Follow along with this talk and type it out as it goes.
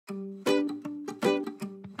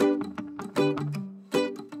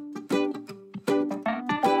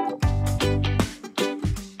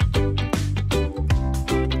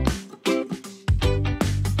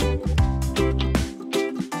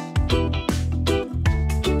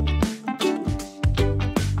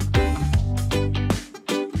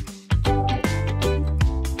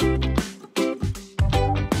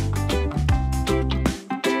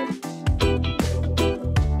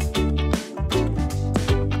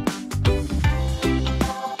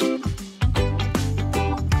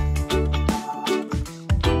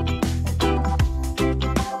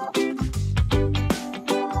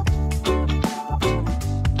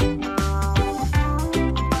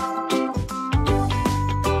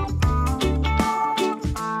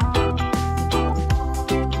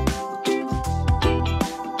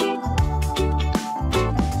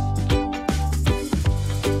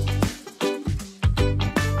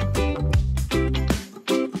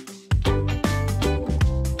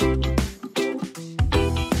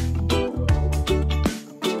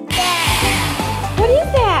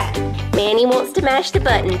to mash the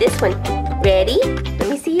button. This one. Ready? Let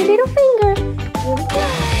me see your little finger. Here we go.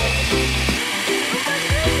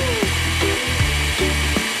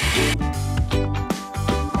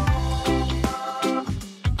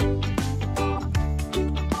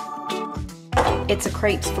 It's a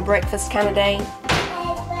crepes for breakfast kind of day.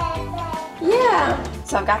 Yeah.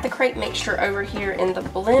 So I've got the crepe mixture over here in the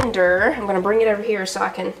blender. I'm gonna bring it over here so I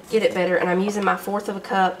can get it better. And I'm using my 1/4 of a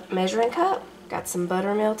cup measuring cup. Got some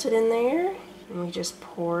butter melted in there. And we just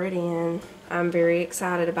pour it in. I'm very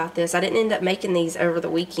excited about this. I didn't end up making these over the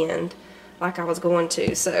weekend like I was going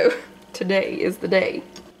to. So today is the day.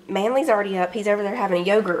 Manly's already up. He's over there having a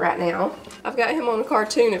yogurt right now. I've got him on a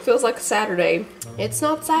cartoon. It feels like a Saturday. It's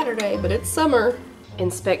not Saturday, but it's summer.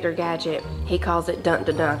 Inspector Gadget. He calls it dun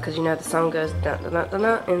dun dun because you know the song goes dun dun dun dun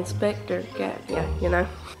dun. Inspector Gadget. Yeah, you know.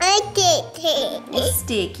 It's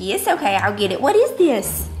sticky. It's okay. I'll get it. What is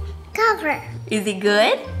this? Cover. Is it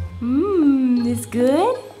good? Mmm. It's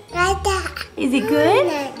good? Is it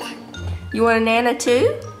good? You want a Nana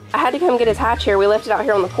too? I had to come get his high chair. We left it out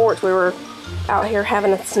here on the porch. We were out here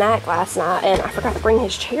having a snack last night and I forgot to bring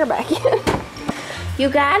his chair back in. You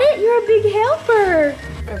got it? You're a big helper.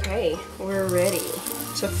 Okay, we're ready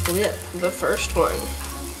to flip the first one.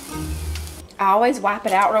 I always wipe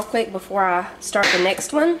it out real quick before I start the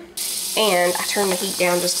next one. And I turn the heat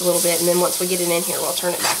down just a little bit and then once we get it in here, we'll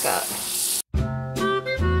turn it back up.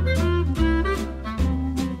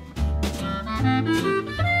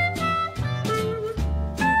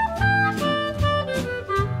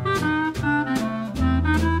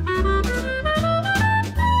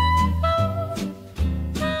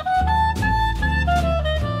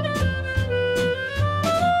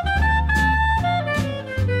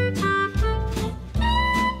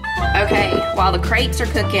 Okay, while the crepes are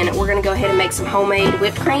cooking, we're gonna go ahead and make some homemade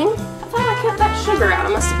whipped cream. I thought I kept that sugar out. I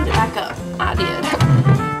must have put it back up. I did.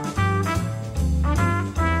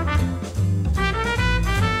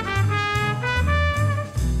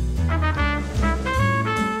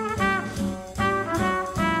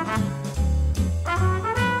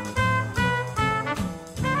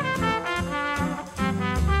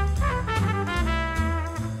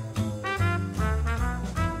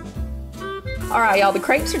 Alright y'all, the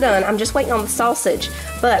crepes are done. I'm just waiting on the sausage,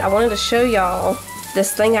 but I wanted to show y'all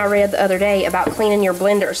this thing I read the other day about cleaning your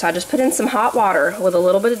blender. So I just put in some hot water with a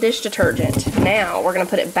little bit of dish detergent. Now we're going to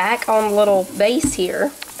put it back on the little base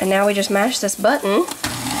here, and now we just mash this button.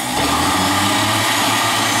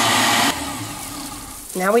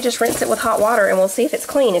 Now we just rinse it with hot water and we'll see if it's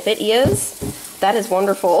clean. If it is, that is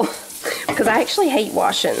wonderful because I actually hate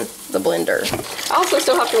washing the blender. I also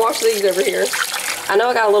still have to wash these over here. I know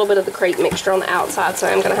I got a little bit of the crepe mixture on the outside, so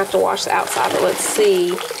I'm going to have to wash the outside, but let's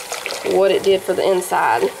see what it did for the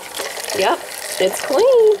inside. Yep, it's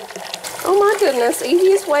clean. Oh my goodness,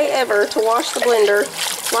 easiest way ever to wash the blender.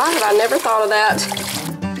 Why have I never thought of that?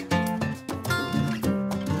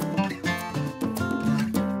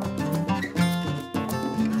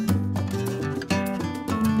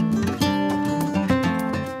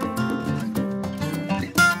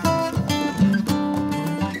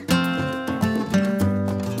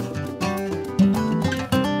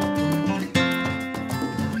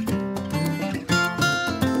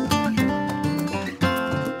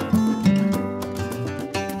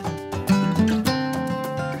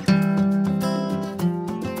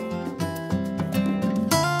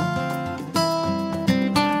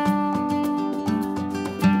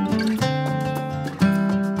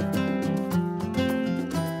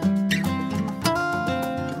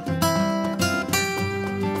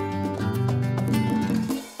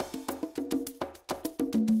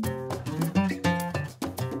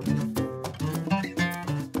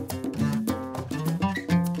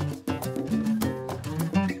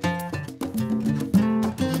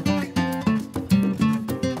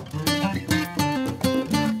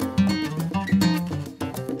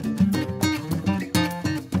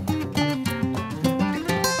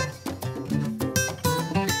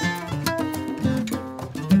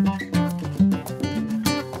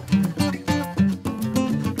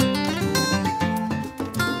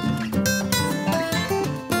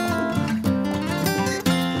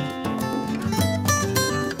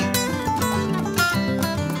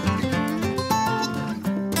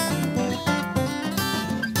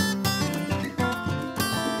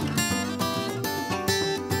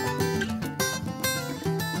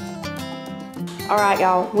 Alright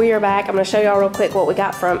y'all, we are back. I'm going to show y'all real quick what we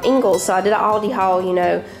got from Ingles. So I did an Aldi haul, you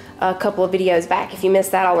know, a couple of videos back. If you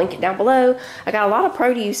missed that, I'll link it down below. I got a lot of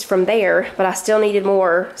produce from there, but I still needed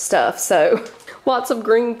more stuff. So lots of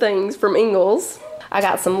green things from Ingles. I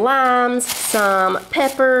got some limes, some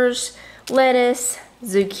peppers, lettuce,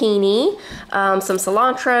 zucchini, some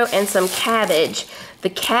cilantro, and some cabbage. The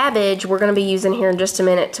cabbage we're going to be using here in just a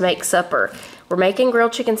minute to make supper. We're making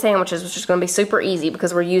grilled chicken sandwiches, which is going to be super easy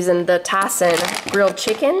because we're using the Tyson grilled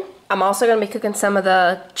chicken. I'm also going to be cooking some of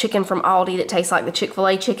the chicken from Aldi that tastes like the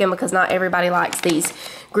Chick-fil-A chicken because not everybody likes these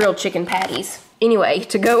grilled chicken patties. Anyway,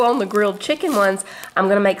 to go on the grilled chicken ones, I'm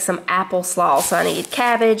going to make some apple slaw. So I needed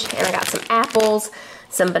cabbage, and I got some apples,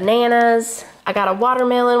 some bananas. I got a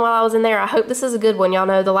watermelon while I was in there. I hope this is a good one. Y'all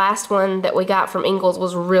know the last one that we got from Ingles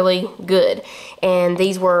was really good, and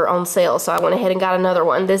these were on sale, so I went ahead and got another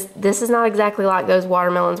one. This is not exactly like those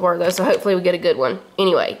watermelons were, though, so hopefully we get a good one.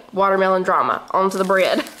 Anyway, watermelon drama. Onto the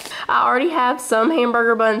bread. I already have some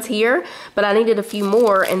hamburger buns here, but I needed a few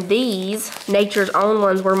more, and these Nature's Own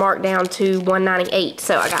ones were marked down to $1.98,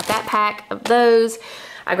 so I got that pack of those.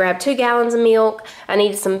 I grabbed 2 gallons of milk. I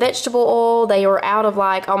needed some vegetable oil. They were out of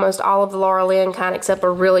like almost all of the Laura Lynn kind except a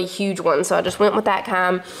really huge one, so I just went with that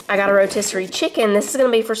kind. I got a rotisserie chicken. This is going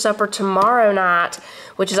to be for supper tomorrow night,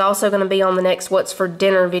 which is also going to be on the next What's for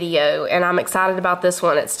Dinner video, and I'm excited about this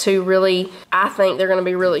one. It's 2 really, I think they're going to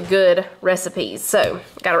be really good recipes. So,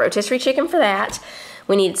 got a rotisserie chicken for that.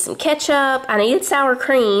 We needed some ketchup. I needed sour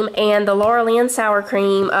cream, and the Laura Lynn sour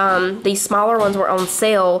cream, these smaller ones were on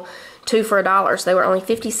sale, 2 for $1, so they were only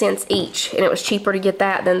 50 cents each, and it was cheaper to get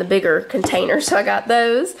that than the bigger container, so I got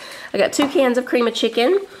those. I got 2 cans of cream of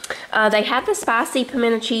chicken. They had the spicy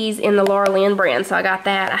pimento cheese in the Laura Lynn brand, so I got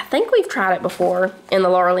that. I think we've tried it before in the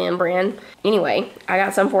Laura Lynn brand. Anyway, I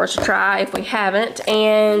got some for us to try if we haven't,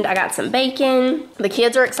 and I got some bacon. The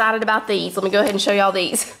kids are excited about these. Let me go ahead and show y'all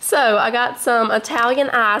these. So I got some Italian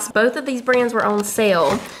ice. Both of these brands were on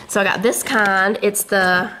sale, so I got this kind. It's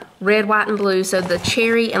the red, white, and blue. So the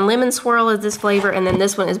cherry and lemon swirl is this flavor, and then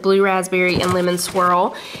this one is blue raspberry and lemon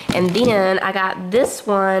swirl. And then I got this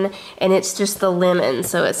one, and it's just the lemon.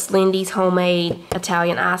 So it's Lindy's homemade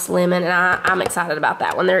Italian ice lemon, and I'm excited about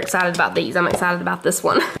that one. They're excited about these. I'm excited about this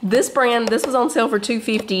one. This brand, this was on sale for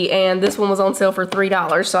 $2.50, and this one was on sale for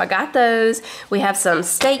 $3. So I got those. We have some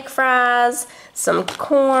steak fries, some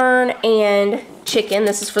corn, and chicken.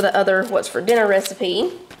 This is for the other What's for Dinner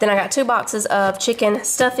recipe. Then I got 2 boxes of chicken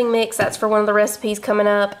stuffing mix. That's for one of the recipes coming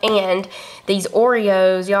up. And these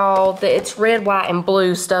Oreos, y'all, it's red, white, and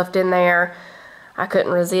blue stuffed in there. I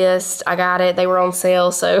couldn't resist. I got it. They were on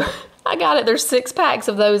sale, so I got it. There's 6 packs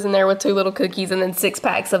of those in there with 2 little cookies, and then 6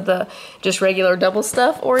 packs of the just regular double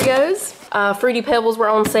stuff Oreos. Fruity Pebbles were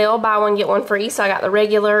on sale. Buy one, get one free. So I got the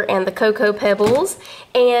regular and the Cocoa Pebbles.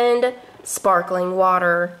 And sparkling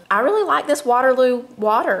water. I really like this Waterloo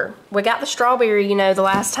water. We got the strawberry, you know, the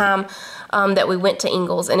last time that we went to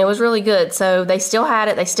Ingles, and it was really good. So they still had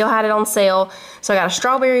it. They still had it on sale. So I got a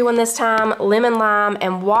strawberry one this time, lemon lime,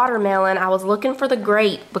 and watermelon. I was looking for the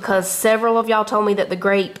grape because several of y'all told me that the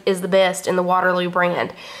grape is the best in the Waterloo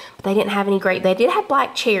brand. But they didn't have any grape. They did have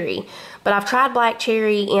black cherry, but I've tried black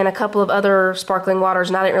cherry in a couple of other sparkling waters,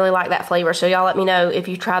 and I didn't really like that flavor. So y'all let me know if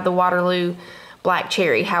you tried the Waterloo black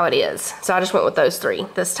cherry, how it is. So I just went with those 3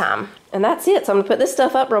 this time. And that's it. So I'm gonna put this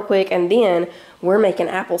stuff up real quick, and then we're making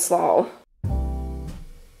apple slaw.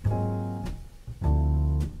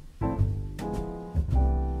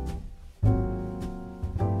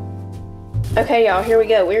 Okay, y'all, here we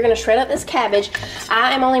go. We're gonna shred up this cabbage.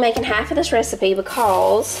 I am only making half of this recipe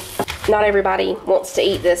because not everybody wants to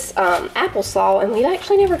eat this apple slaw, and we've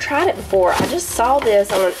actually never tried it before. I just saw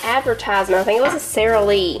this on an advertisement. I think it was a Sara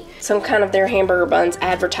Lee, some kind of their hamburger buns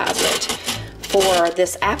advertisement for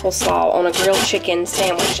this apple slaw on a grilled chicken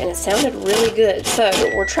sandwich, and it sounded really good, so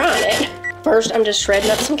we're trying it. First, I'm just shredding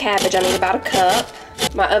up some cabbage. I need about a cup.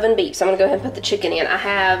 My oven beeps, so I'm gonna go ahead and put the chicken in. I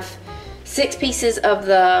have 6 pieces of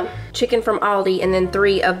the chicken from Aldi and then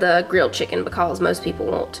 3 of the grilled chicken because most people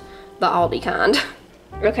want the Aldi kind.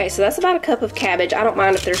 Okay, so that's about a cup of cabbage. I don't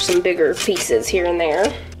mind if there's some bigger pieces here and there.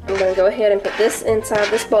 I'm gonna go ahead and put this inside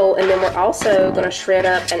this bowl, and then we're also gonna shred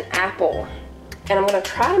up an apple. And I'm gonna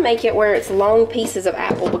try to make it where it's long pieces of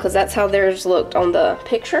apple because that's how theirs looked on the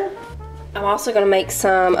picture. I'm also gonna make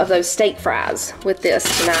some of those steak fries with this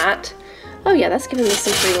tonight. Oh yeah, that's giving me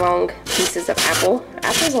some pretty long pieces of apple.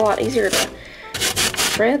 Apple's a lot easier to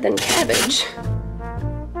shred than cabbage.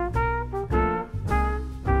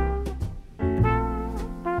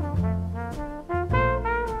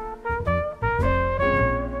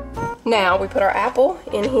 Now we put our apple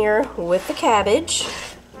in here with the cabbage.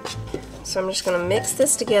 So I'm just gonna mix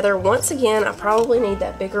this together. Once again, I probably need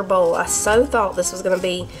that bigger bowl. I so thought this was gonna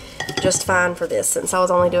be just fine for this since I was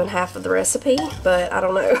only doing half of the recipe, but I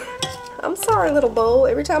don't know. I'm sorry, little bowl.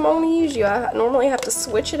 Every time I want to use you, I normally have to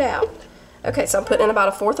switch it out. Okay, so I'm putting in about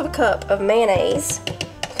a 1/4 of a cup of mayonnaise.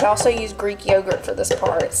 You could also use Greek yogurt for this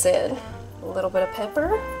part, it said. little bit of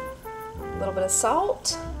pepper, a little bit of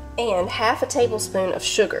salt, and half a tablespoon of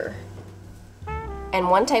sugar, and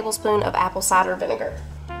 1 tablespoon of apple cider vinegar.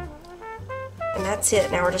 And that's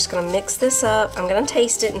it. Now we're just going to mix this up. I'm going to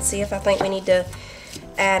taste it and see if I think we need to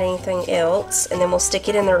add anything else, and then we'll stick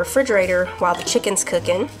it in the refrigerator while the chicken's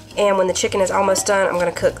cooking. And when the chicken is almost done, I'm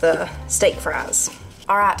going to cook the steak fries.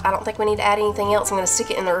 Alright, I don't think we need to add anything else. I'm going to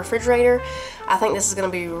stick it in the refrigerator. I think this is going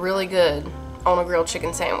to be really good on a grilled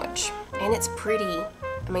chicken sandwich. And it's pretty.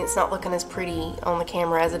 I mean, it's not looking as pretty on the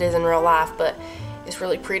camera as it is in real life, but it's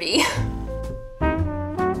really pretty.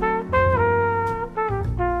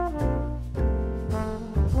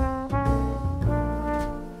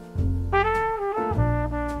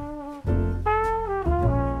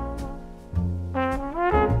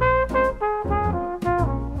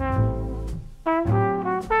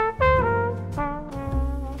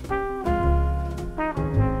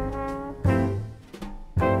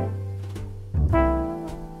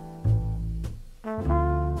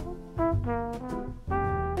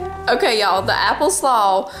 Okay, y'all, the apple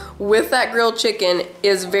slaw with that grilled chicken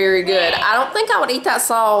is very good. I don't think I would eat that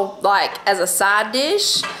slaw like as a side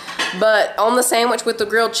dish, but on the sandwich with the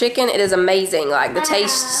grilled chicken, it is amazing. Like the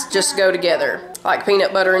tastes just go together. Like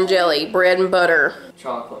peanut butter and jelly, bread and butter.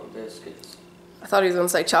 Chocolate and biscuits. I thought he was gonna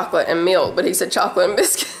say chocolate and milk, but he said chocolate and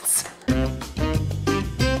biscuits.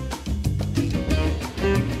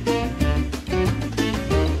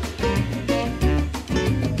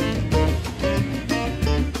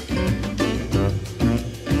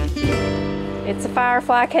 It's a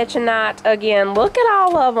firefly catching night again. Look at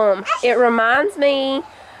all of them. It reminds me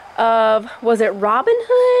of, was it Robin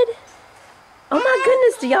Hood? Oh my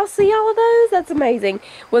goodness, do y'all see all of those? That's amazing.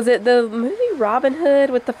 Was it the movie Robin Hood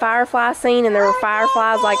with the firefly scene and there were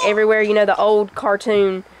fireflies like everywhere? You know, the old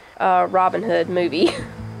cartoon Robin Hood movie.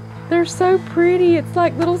 They're so pretty. It's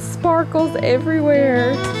like little sparkles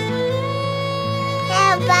everywhere.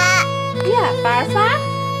 Yeah, firefly.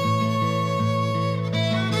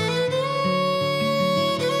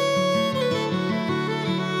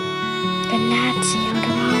 Grazie,